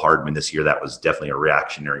in McCole Hardman this year. That was definitely a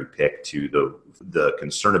reactionary pick to the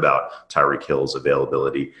concern about Tyreek Hill's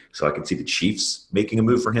availability. So I can see the Chiefs making a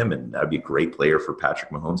move for him, and that would be a great player for Patrick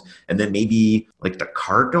Mahomes. And then maybe the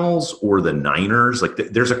Cardinals or the Niners.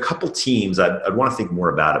 There's a couple teams, I'd want to think more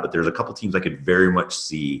about it, but there's a couple teams I could very much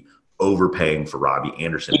see overpaying for Robbie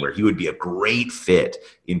Anderson, where he would be a great fit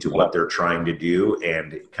into what they're trying to do,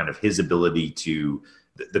 and kind of his ability to –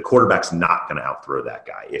 the quarterback's not going to outthrow that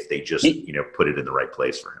guy if they just put it in the right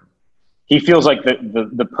place for him. He feels like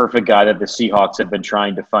the perfect guy that the Seahawks have been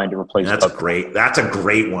trying to find to replace. That's a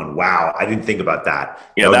great one. Wow, I didn't think about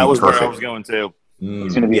that. Yeah, that was perfect. Where I was going to.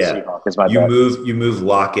 He's going to be a Seahawk. Is my bet. You move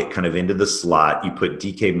Lockett kind of into the slot. You put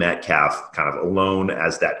DK Metcalf kind of alone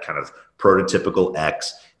as that kind of prototypical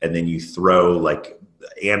X, and then you throw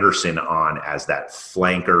Anderson on as that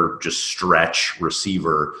flanker, just stretch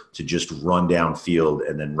receiver to just run downfield,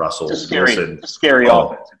 and then Russell Wilson. Scary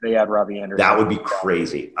offense if they had Robbie Anderson. That would be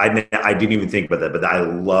crazy. I didn't even think about that, but I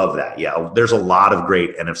love that. Yeah, there's a lot of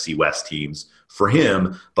great NFC West teams for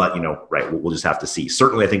him, but we'll just have to see.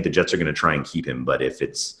 Certainly, I think the Jets are going to try and keep him, but if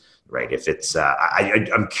it's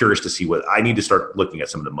I'm curious to see what I need to start looking at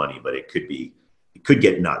some of the money, but it could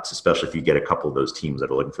get nuts, especially if you get a couple of those teams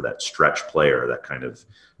that are looking for that stretch player, that kind of,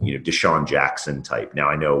 Deshaun Jackson type. Now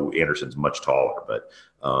I know Anderson's much taller,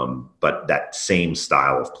 but that same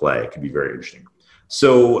style of play could be very interesting.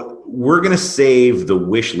 So we're going to save the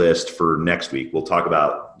wish list for next week. We'll talk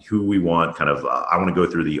about who we want. I want to go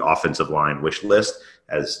through the offensive line wish list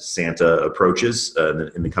as Santa approaches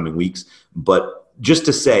in the coming weeks. But just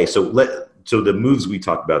to say, so the moves we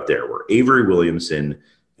talked about there were Avery Williamson,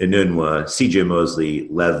 Enunwa, CJ Mosley,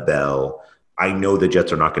 Lev Bell. I know the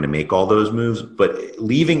Jets are not going to make all those moves, but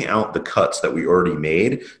leaving out the cuts that we already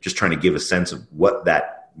made, just trying to give a sense of what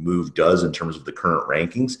that move does in terms of the current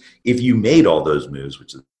rankings. If you made all those moves,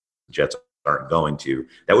 which the Jets aren't going to,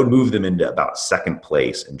 that would move them into about second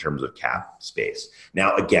place in terms of cap space.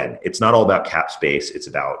 Now, again, it's not all about cap space. It's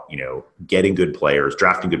about, getting good players,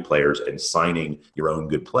 drafting good players, and signing your own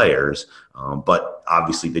good players. But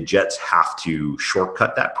obviously the Jets have to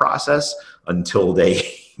shortcut that process until they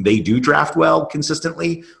do draft well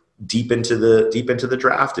consistently deep into the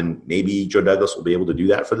draft. And maybe Joe Douglas will be able to do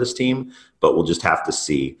that for this team, but we'll just have to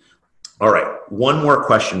see. All right, one more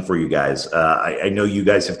question for you guys. I know you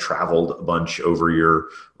guys have traveled a bunch over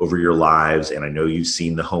your lives, and I know you've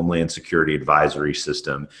seen the Homeland Security Advisory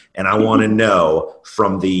System. And I want to know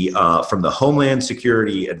from the Homeland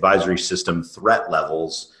Security Advisory System threat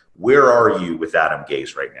levels, where are you with Adam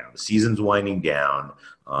Gase right now? The season's winding down.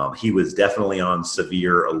 He was definitely on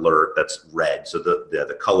severe alert. That's red. So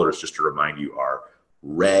the colors, just to remind you, are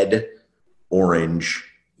red, orange,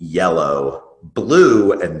 yellow,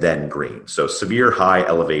 blue, and then green. So severe, high,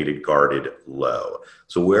 elevated, guarded, low.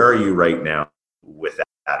 So where are you right now with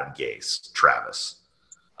Adam Gase, Travis?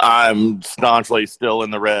 I'm staunchly still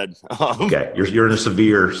in the red. Okay, you're in a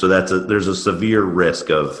severe. So there's a severe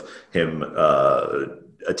risk of him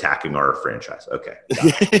attacking our franchise. Okay.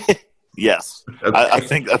 Yes. Okay. I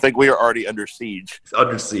think we are already under siege.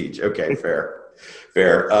 Under siege. Okay, fair.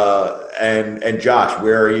 And Josh,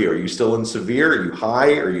 where are you? Are you still in severe? Are you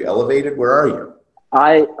high? Are you elevated? Where are you?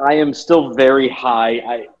 I am still very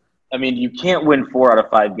high. I mean, you can't win 4 out of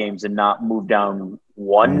 5 games and not move down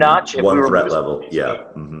one notch. One threat level. Yeah.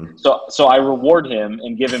 Mm-hmm. So I reward him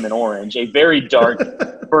and give him an orange, a very dark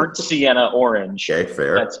burnt sienna orange. Okay,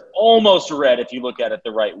 fair. That's almost red if you look at it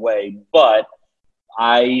the right way. But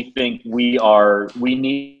I think we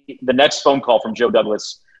need the next phone call from Joe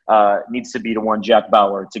Douglas needs to be to one Jack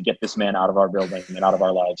Bauer to get this man out of our building and out of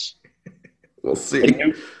our lives. We'll see.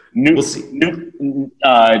 We'll see.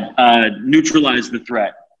 Neutralize the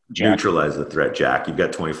threat, Jack. Neutralize the threat, Jack. You've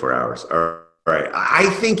got 24 hours. All right. I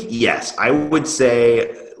think, yes, I would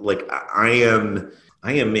say, I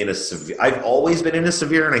am in a severe – I've always been in a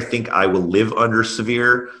severe, and I think I will live under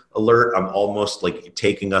severe alert. I'm almost,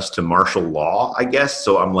 taking us to martial law, I guess.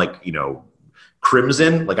 So I'm,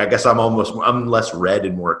 crimson. I guess I'm less red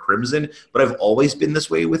and more crimson, but I've always been this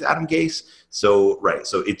way with Adam Gase. So, right.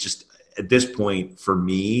 So it's just at this point for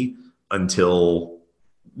me, until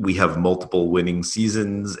we have multiple winning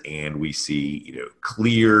seasons and we see,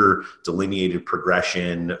 clear delineated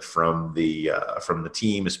progression from the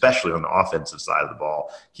team, especially on the offensive side of the ball,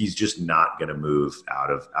 he's just not going to move out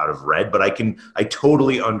of red. But I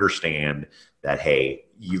totally understand that, hey,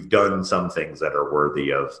 you've done some things that are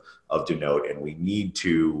worthy of denote, and we need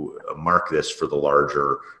to mark this for the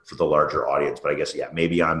larger audience. But I guess, yeah,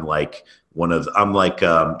 maybe I'm like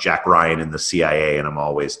Jack Ryan in the CIA, and I'm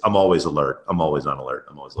always alert. I'm always on alert.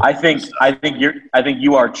 I think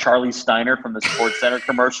you are Charlie Steiner from the SportsCenter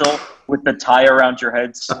commercial with the tie around your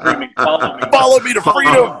head, screaming, "Follow me to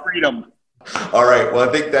freedom!" All right. Well,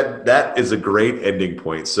 I think that is a great ending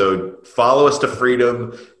point. So follow us to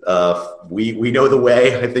freedom. We know the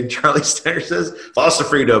way. I think Charlie Steiner says, "Follow us to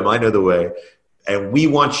freedom. I know the way." And we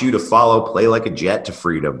want you to follow Play Like a Jet to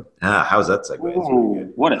freedom. How's that segue?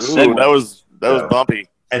 Ooh, what a segue. That was bumpy.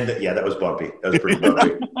 And that was bumpy. That was pretty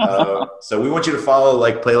bumpy. So we want you to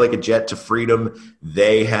follow Play Like a Jet to freedom.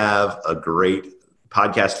 They have a great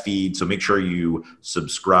podcast feed. So make sure you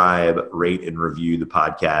subscribe, rate, and review the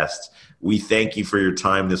podcast. We thank you for your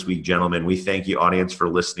time this week, gentlemen. We thank you, audience, for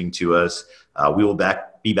listening to us. We will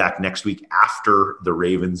be back next week after the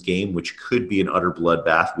Ravens game, which could be an utter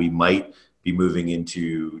bloodbath. We might be moving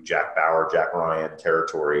into Jack Bauer, Jack Ryan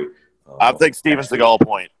territory. I think Steven Seagal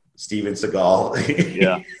point. Steven Seagal.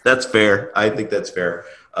 Yeah. That's fair. I think that's fair.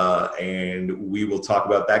 And we will talk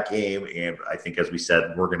about that game. And I think, as we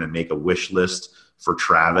said, we're going to make a wish list for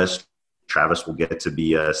Travis. Travis will get to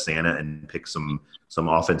be Santa and pick some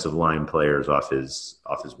offensive line players off his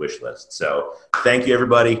wish list. So thank you,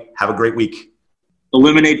 everybody. Have a great week.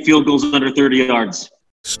 Eliminate field goals under 30 yards.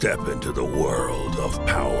 Step into the world of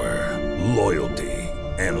power, loyalty,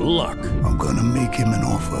 and luck. I'm going to make him an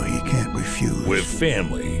offer he can't refuse. With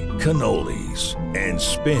family, cannolis, and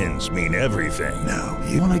spins mean everything. Now,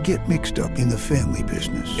 you want to get mixed up in the family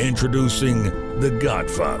business. Introducing The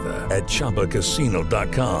Godfather at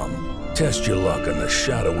ChumbaCasino.com. Test your luck in the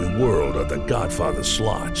shadowy world of The Godfather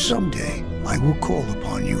slot. Someday, I will call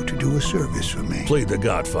upon you to do a service for me. Play The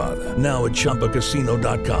Godfather, now at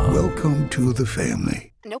ChumbaCasino.com. Welcome to the family.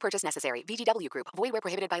 No purchase necessary. VGW Group. Void where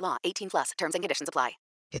prohibited by law. 18+. Terms and conditions apply.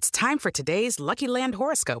 It's time for today's Lucky Land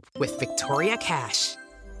horoscope with Victoria Cash.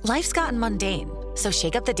 Life's gotten mundane, so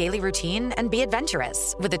shake up the daily routine and be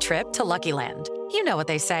adventurous with a trip to Lucky Land. You know what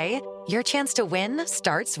they say. Your chance to win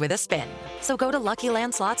starts with a spin. So go to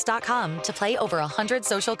LuckyLandSlots.com to play over 100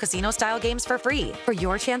 social casino-style games for free for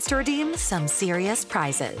your chance to redeem some serious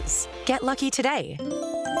prizes. Get lucky today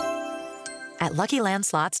at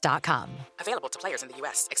LuckyLandSlots.com. Available to players in the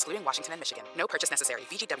U.S., excluding Washington and Michigan. No purchase necessary.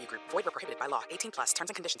 VGW Group. Void where prohibited by law. 18+. Terms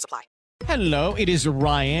and conditions apply. Hello, it is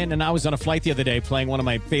Ryan, and I was on a flight the other day playing one of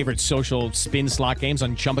my favorite social spin slot games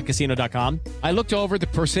on ChumbaCasino.com. I looked over at the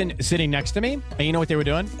person sitting next to me, and you know what they were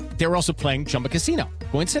doing? They were also playing Chumba Casino.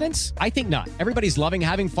 Coincidence? I think not. Everybody's loving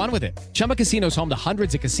having fun with it. Chumba Casino is home to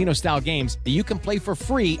hundreds of casino-style games that you can play for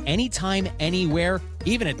free anytime, anywhere,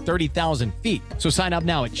 even at 30,000 feet. So sign up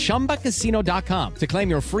now at ChumbaCasino.com to claim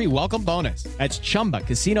your free welcome bonus. That's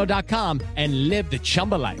ChumbaCasino.com and live the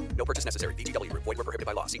Chumba life. No purchase necessary. VGW Group. Void where prohibited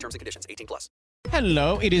by law. See terms and conditions. 18+.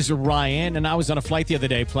 Hello, it is Ryan, and I was on a flight the other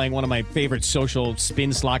day playing one of my favorite social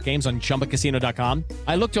spin slot games on ChumbaCasino.com.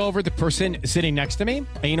 I looked over at the person sitting next to me,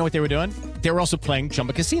 and you know what they were doing? They were also playing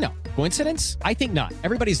Chumba Casino. Coincidence? I think not.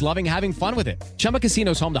 Everybody's loving having fun with it. Chumba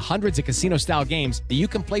Casino is home to hundreds of casino-style games that you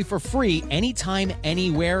can play for free anytime,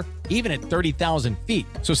 anywhere, even at 30,000 feet.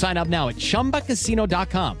 So sign up now at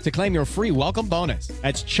ChumbaCasino.com to claim your free welcome bonus.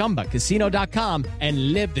 That's ChumbaCasino.com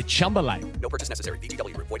and live the Chumba life. No purchase necessary.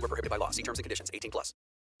 VGW Group. Void where prohibited by law. See terms and conditions. 18+.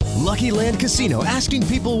 Lucky Land Casino, asking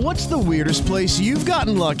people, what's the weirdest place you've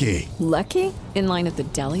gotten lucky? Lucky? In line at the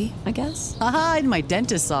deli, I guess? Aha, in my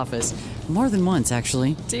dentist's office. More than once,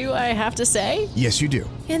 actually. Do I have to say? Yes, you do.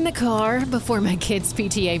 In the car before my kids'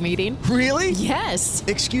 PTA meeting. Really? Yes.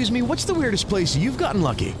 Excuse me, what's the weirdest place you've gotten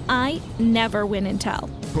lucky? I never win and tell.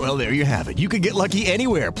 Well, there you have it. You can get lucky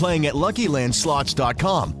anywhere, playing at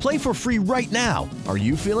LuckyLandSlots.com. Play for free right now. Are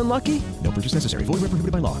you feeling lucky? No purchase necessary. Void where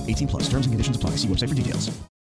prohibited by law. 18+. Terms and conditions apply. See website for details.